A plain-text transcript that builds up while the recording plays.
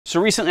So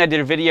recently I did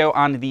a video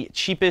on the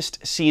cheapest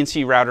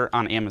CNC router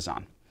on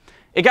Amazon.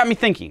 It got me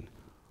thinking,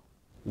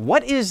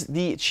 what is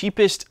the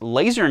cheapest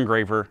laser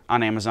engraver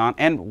on Amazon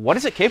and what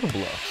is it capable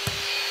of?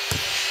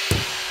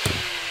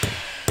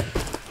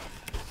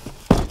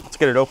 Let's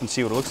get it open and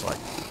see what it looks like.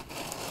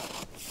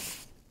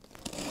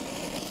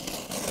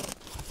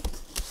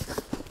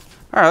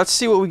 All right, let's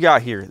see what we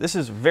got here. This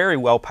is very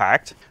well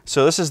packed.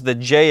 So this is the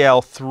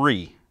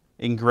JL3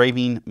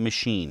 engraving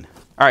machine.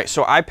 All right,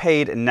 so I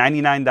paid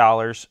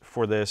 $99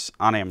 for this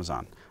on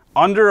Amazon.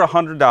 Under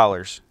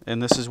 $100,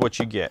 and this is what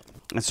you get.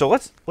 And so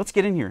let's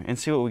get in here and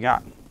see what we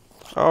got.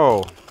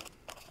 Oh,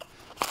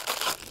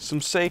 some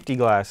safety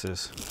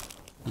glasses.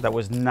 That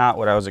was not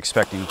what I was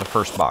expecting with the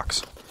first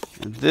box.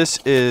 And this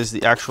is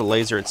the actual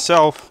laser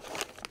itself.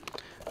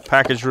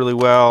 Packaged really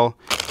well.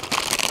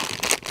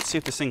 See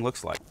what this thing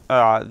looks like.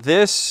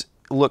 This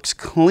looks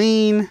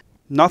clean.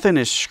 Nothing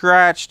is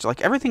scratched.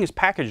 Like, everything is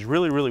packaged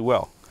really, really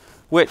well,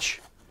 which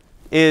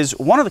is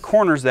one of the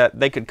corners that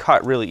they could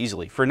cut really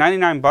easily. For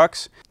 99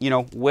 bucks, you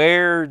know,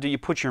 where do you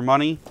put your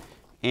money?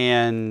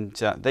 And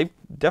they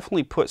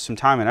definitely put some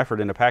time and effort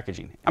into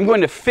packaging. I'm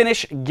going to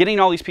finish getting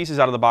all these pieces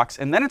out of the box,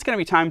 and then it's going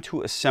to be time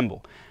to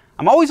assemble.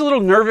 I'm always a little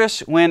nervous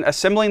when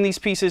assembling these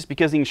pieces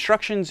because the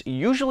instructions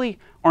usually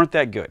aren't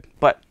that good,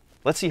 but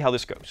let's see how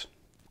this goes.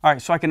 All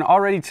right, so I can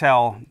already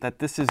tell that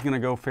this is gonna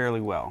go fairly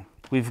well.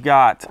 We've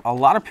got a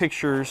lot of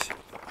pictures.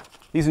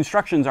 These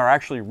instructions are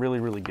actually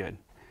really, really good.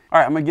 All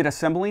right, I'm gonna get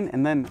assembling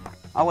and then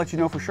I'll let you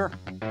know for sure.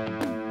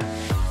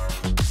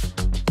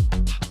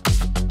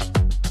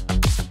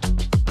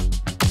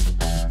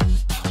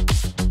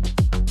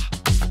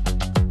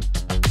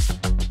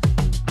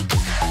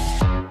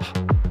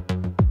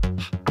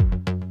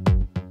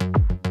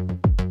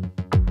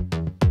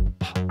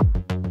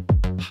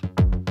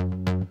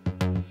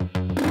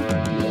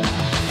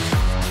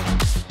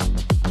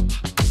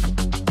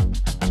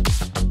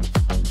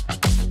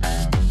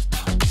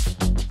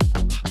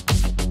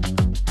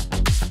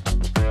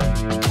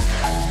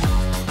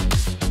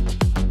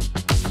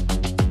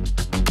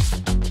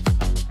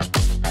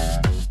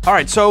 All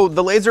right, so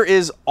the laser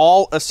is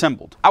all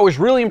assembled. I was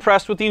really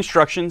impressed with the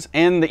instructions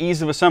and the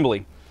ease of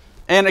assembly.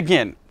 And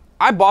again,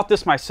 I bought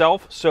this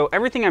myself, so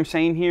everything I'm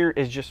saying here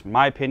is just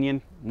my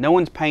opinion. No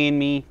one's paying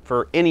me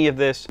for any of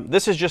this.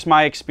 This is just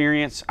my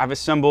experience. I've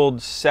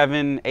assembled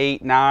 7,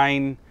 8,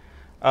 9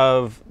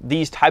 of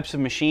these types of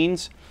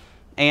machines.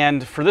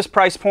 And for this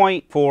price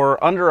point,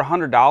 for under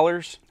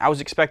 $100, I was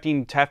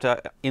expecting to have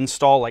to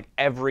install like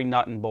every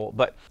nut and bolt.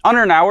 But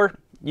under an hour,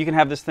 you can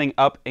have this thing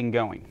up and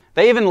going.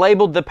 They even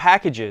labeled the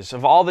packages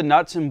of all the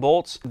nuts and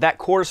bolts that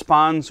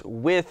corresponds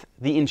with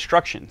the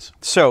instructions.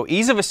 So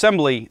ease of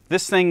assembly,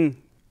 this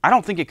thing, I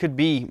don't think it could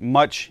be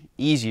much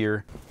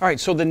easier. All right,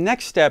 so the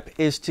next step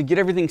is to get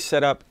everything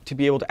set up to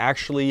be able to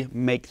actually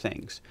make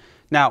things.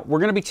 Now, we're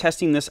gonna be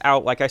testing this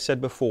out, like I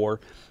said before,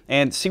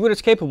 and see what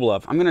it's capable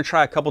of. I'm gonna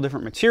try a couple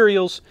different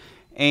materials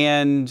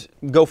and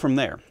go from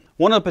there.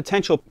 One of the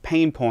potential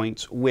pain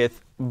points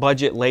with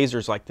budget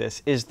lasers like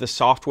this is the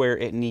software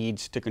it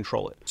needs to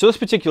control it. So this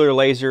particular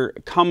laser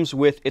comes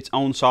with its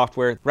own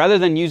software. Rather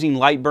than using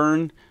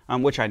Lightburn,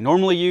 which I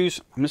normally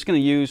use, I'm just gonna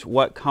use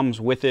what comes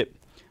with it.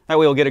 That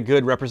way we'll get a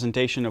good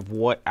representation of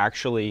what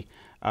actually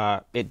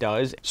it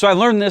does. So I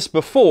learned this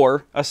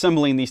before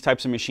assembling these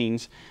types of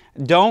machines.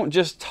 Don't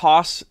just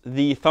toss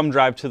the thumb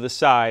drive to the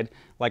side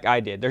like I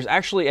did. There's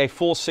actually a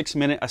full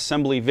 6-minute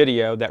assembly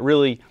video that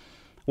really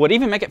would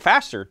even make it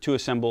faster to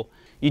assemble.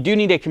 You do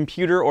need a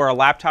computer or a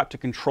laptop to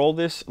control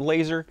this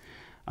laser,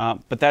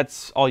 but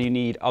that's all you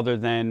need other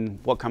than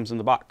what comes in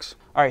the box.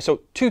 All right, so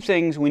 2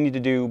 things we need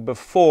to do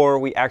before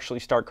we actually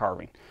start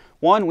carving.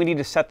 One, we need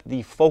to set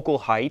the focal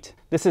height.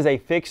 This is a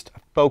fixed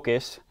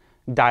focus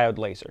diode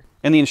laser.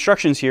 In the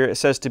instructions here, it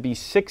says to be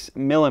 6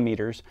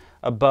 millimeters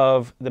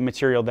above the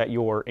material that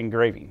you're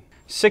engraving.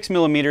 6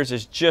 millimeters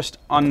is just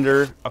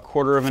under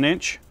 1/4 of an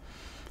inch.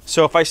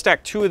 So if I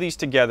stack 2 of these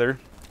together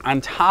on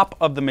top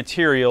of the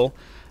material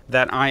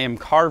that I am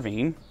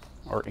carving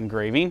or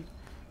engraving,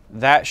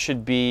 that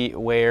should be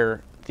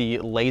where the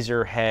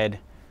laser head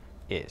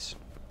is.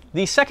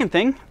 The second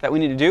thing that we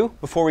need to do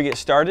before we get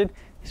started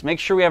is make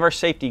sure we have our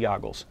safety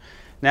goggles.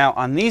 Now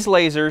on these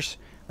lasers,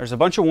 there's a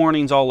bunch of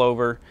warnings all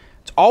over.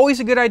 It's always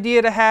a good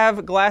idea to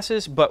have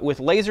glasses, but with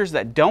lasers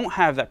that don't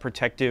have that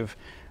protective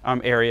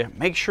area,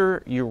 make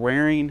sure you're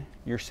wearing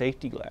your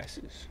safety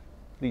glasses.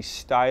 These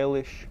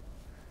stylish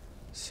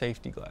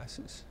safety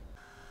glasses.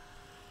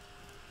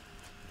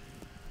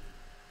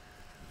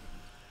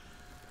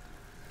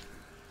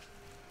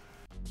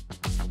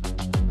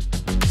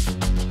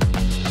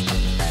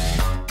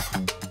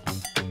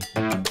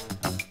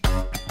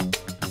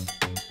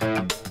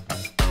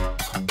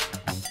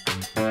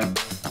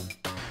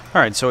 All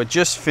right, so it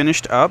just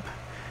finished up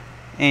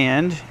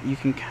and you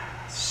can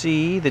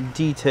see the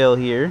detail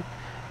here.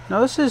 Now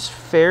this is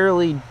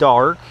fairly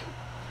dark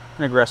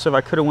and aggressive.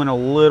 I could have went a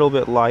little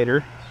bit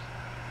lighter.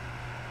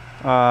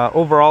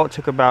 Overall, it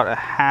took about a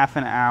half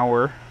an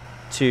hour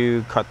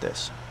to cut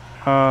this.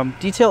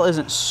 Detail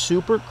isn't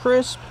super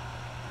crisp,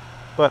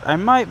 but I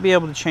might be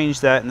able to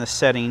change that in the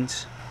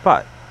settings.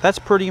 But that's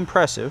pretty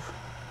impressive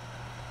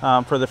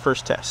for the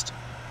first test.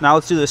 Now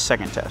let's do the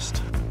second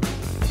test.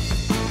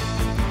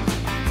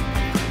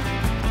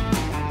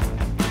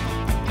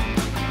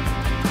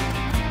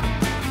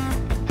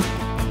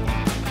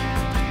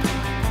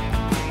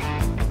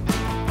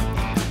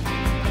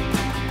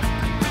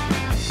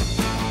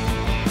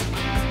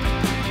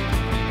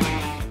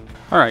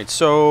 All right,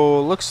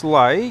 so looks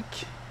like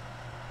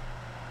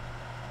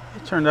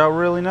it turned out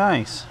really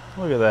nice.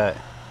 Look at that.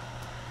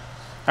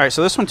 All right,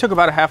 so this one took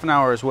about a half an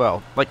hour as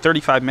well, like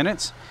 35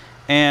 minutes.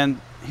 And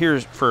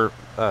here's for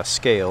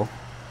scale.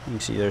 You can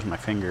see there's my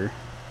finger.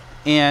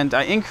 And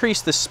I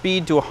increased the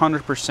speed to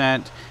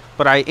 100%,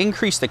 but I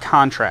increased the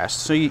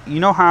contrast. So you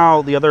know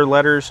how the other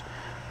letters,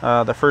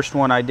 the first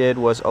one I did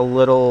was a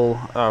little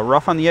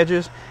rough on the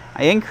edges?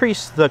 I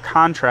increased the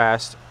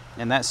contrast,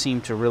 and that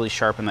seemed to really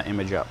sharpen the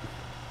image up.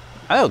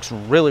 That looks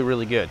really,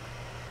 really good.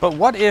 But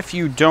what if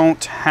you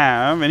don't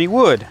have any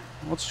wood?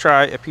 Let's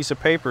try a piece of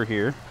paper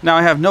here. Now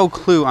I have no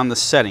clue on the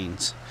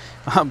settings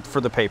for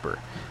the paper.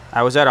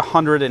 I was at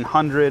 100 and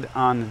 100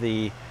 on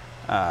the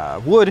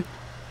wood,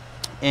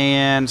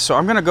 and so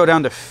I'm gonna go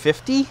down to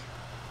 50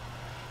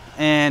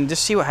 and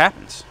just see what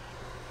happens.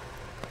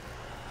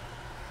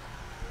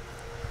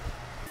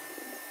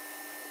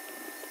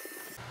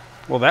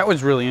 Well, that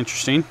was really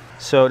interesting.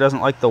 So it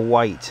doesn't like the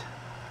white.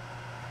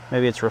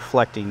 Maybe it's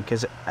reflecting,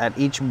 because at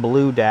each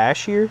blue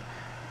dash here,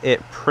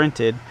 it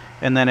printed,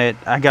 and then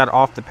I got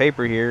off the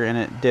paper here, and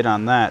it did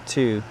on that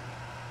too.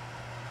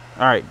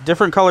 All right,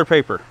 different color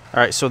paper. All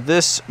right, so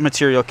this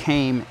material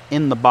came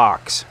in the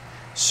box.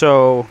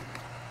 So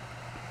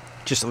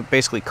just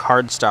basically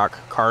cardstock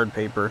card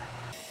paper.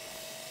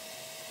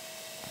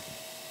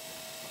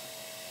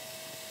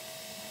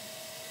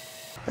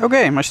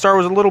 Okay, my star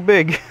was a little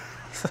big.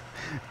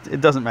 It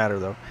doesn't matter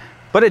though.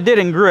 But it did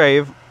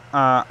engrave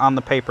on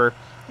the paper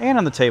and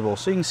on the table,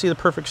 so you can see the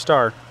perfect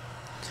star.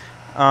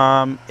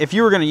 If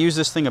you were going to use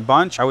this thing a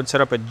bunch, I would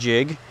set up a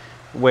jig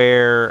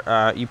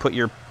where you put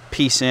your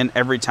piece in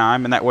every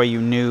time, and that way you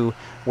knew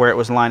where it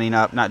was lining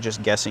up, not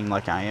just guessing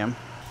like I am.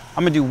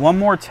 I'm going to do one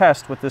more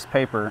test with this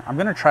paper. I'm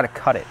going to try to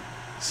cut it,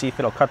 see if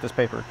it'll cut this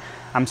paper.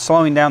 I'm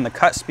slowing down the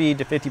cut speed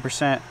to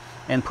 50%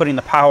 and putting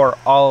the power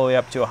all the way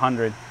up to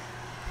 100.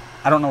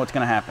 I don't know what's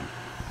going to happen.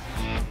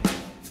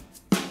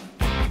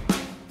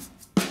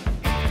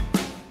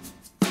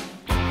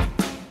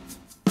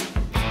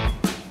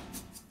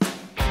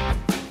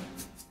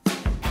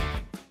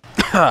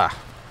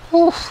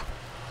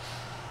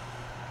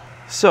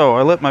 So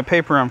I lit my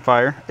paper on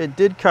fire. It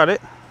did cut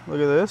it.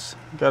 Look at this,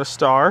 got a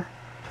star.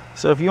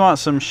 So if you want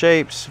some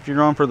shapes, if you're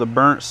going for the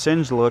burnt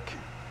singe look,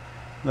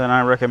 then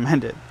I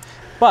recommend it.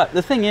 But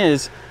the thing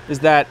is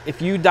that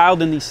if you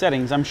dialed in these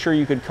settings, I'm sure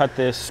you could cut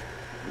this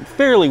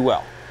fairly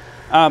well.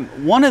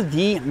 One of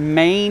the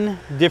main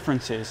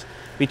differences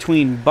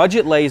between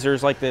budget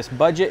lasers like this,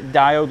 budget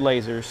diode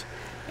lasers,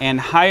 and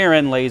higher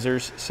end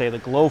lasers, say the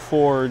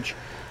Glowforge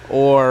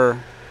or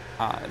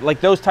like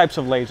those types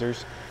of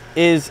lasers,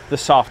 is the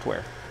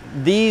software.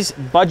 These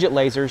budget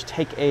lasers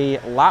take a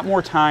lot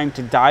more time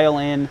to dial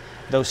in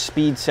those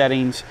speed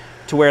settings,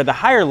 to where the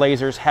higher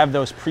lasers have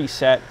those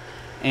preset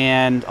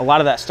and a lot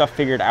of that stuff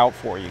figured out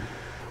for you.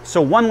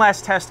 So one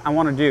last test I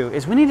want to do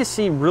is we need to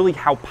see really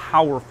how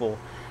powerful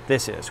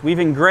this is. We've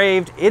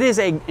engraved, it is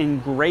an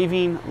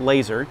engraving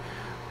laser,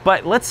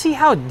 but let's see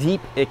how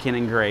deep it can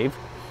engrave.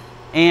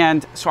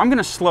 And so I'm going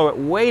to slow it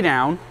way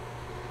down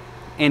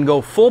and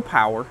go full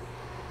power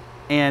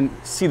and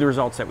see the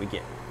results that we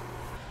get.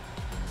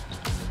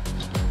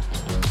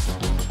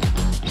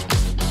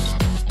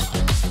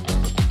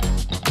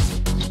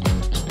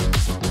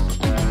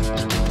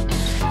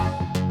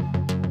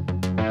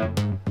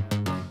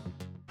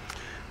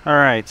 All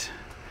right,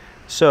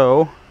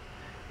 so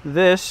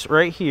this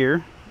right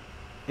here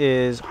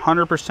is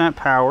 100%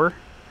 power,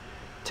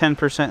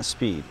 10%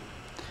 speed.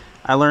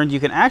 I learned you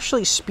can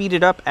actually speed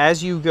it up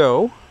as you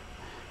go.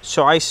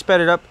 So I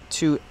sped it up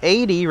to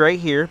 80 right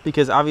here,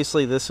 because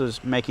obviously this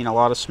was making a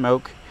lot of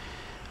smoke.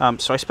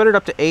 So I sped it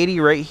up to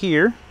 80 right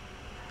here,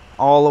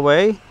 all the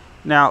way.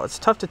 Now it's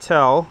tough to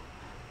tell,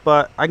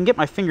 but I can get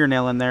my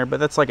fingernail in there,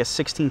 but that's like a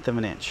 1/16 of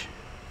an inch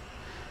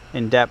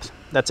in depth.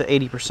 That's at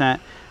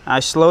 80%. I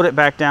slowed it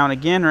back down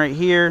again right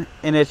here,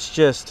 and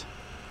it's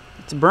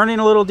burning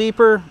a little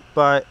deeper,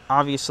 but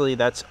obviously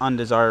that's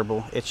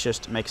undesirable. It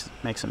just makes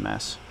a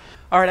mess.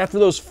 All right, after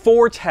those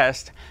 4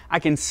 tests, I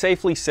can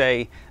safely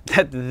say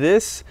that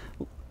this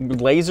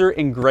laser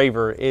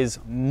engraver is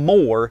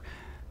more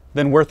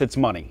than worth its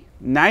money.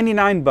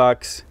 99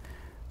 bucks.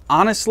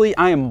 Honestly,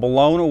 I am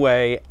blown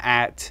away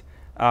at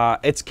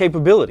its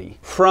capability.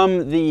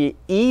 From the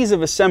ease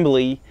of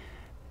assembly,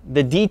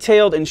 the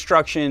detailed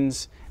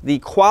instructions, the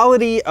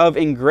quality of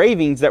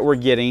engravings that we're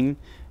getting,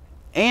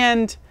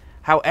 and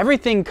how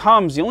everything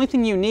comes. The only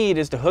thing you need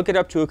is to hook it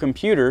up to a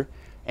computer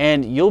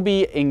and you'll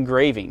be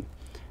engraving.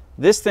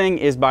 This thing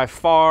is by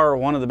far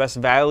one of the best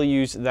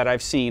values that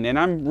I've seen, and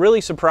I'm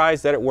really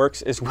surprised that it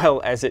works as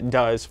well as it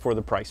does for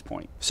the price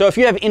point. So if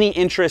you have any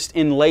interest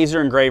in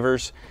laser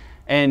engravers,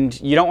 and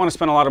you don't want to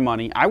spend a lot of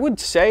money, I would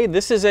say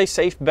this is a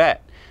safe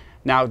bet.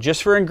 Now,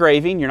 just for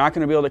engraving, you're not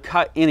going to be able to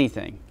cut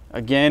anything.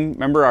 Again,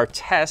 remember our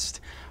test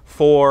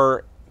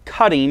for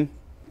cutting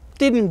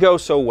didn't go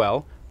so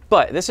well,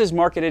 but this is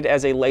marketed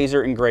as a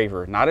laser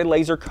engraver, not a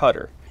laser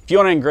cutter. If you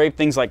want to engrave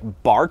things like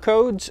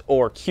barcodes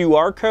or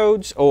QR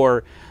codes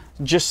or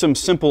just some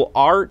simple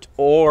art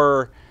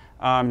or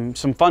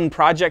some fun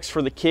projects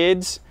for the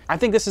kids, I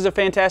think this is a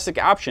fantastic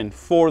option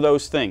for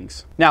those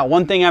things. Now,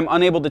 one thing I'm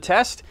unable to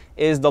test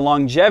is the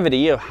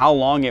longevity of how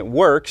long it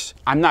works.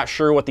 I'm not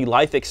sure what the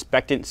life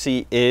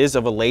expectancy is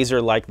of a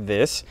laser like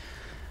this.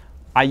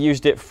 I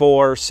used it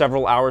for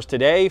several hours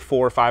today,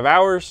 4 or 5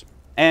 hours,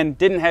 and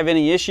didn't have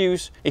any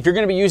issues. If you're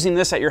going to be using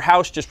this at your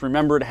house, just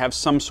remember to have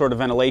some sort of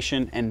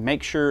ventilation and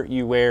make sure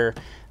you wear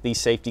these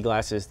safety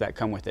glasses that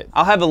come with it.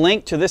 I'll have a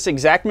link to this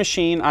exact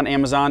machine on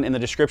Amazon in the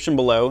description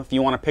below if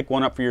you want to pick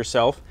one up for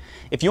yourself.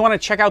 If you want to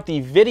check out the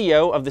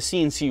video of the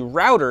CNC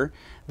router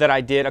that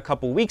I did a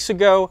couple weeks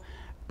ago,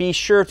 be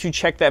sure to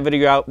check that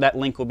video out. That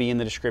link will be in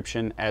the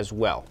description as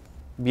well.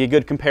 Be a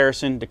good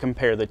comparison to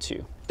compare the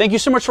two. Thank you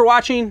so much for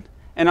watching,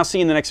 and I'll see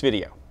you in the next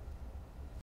video.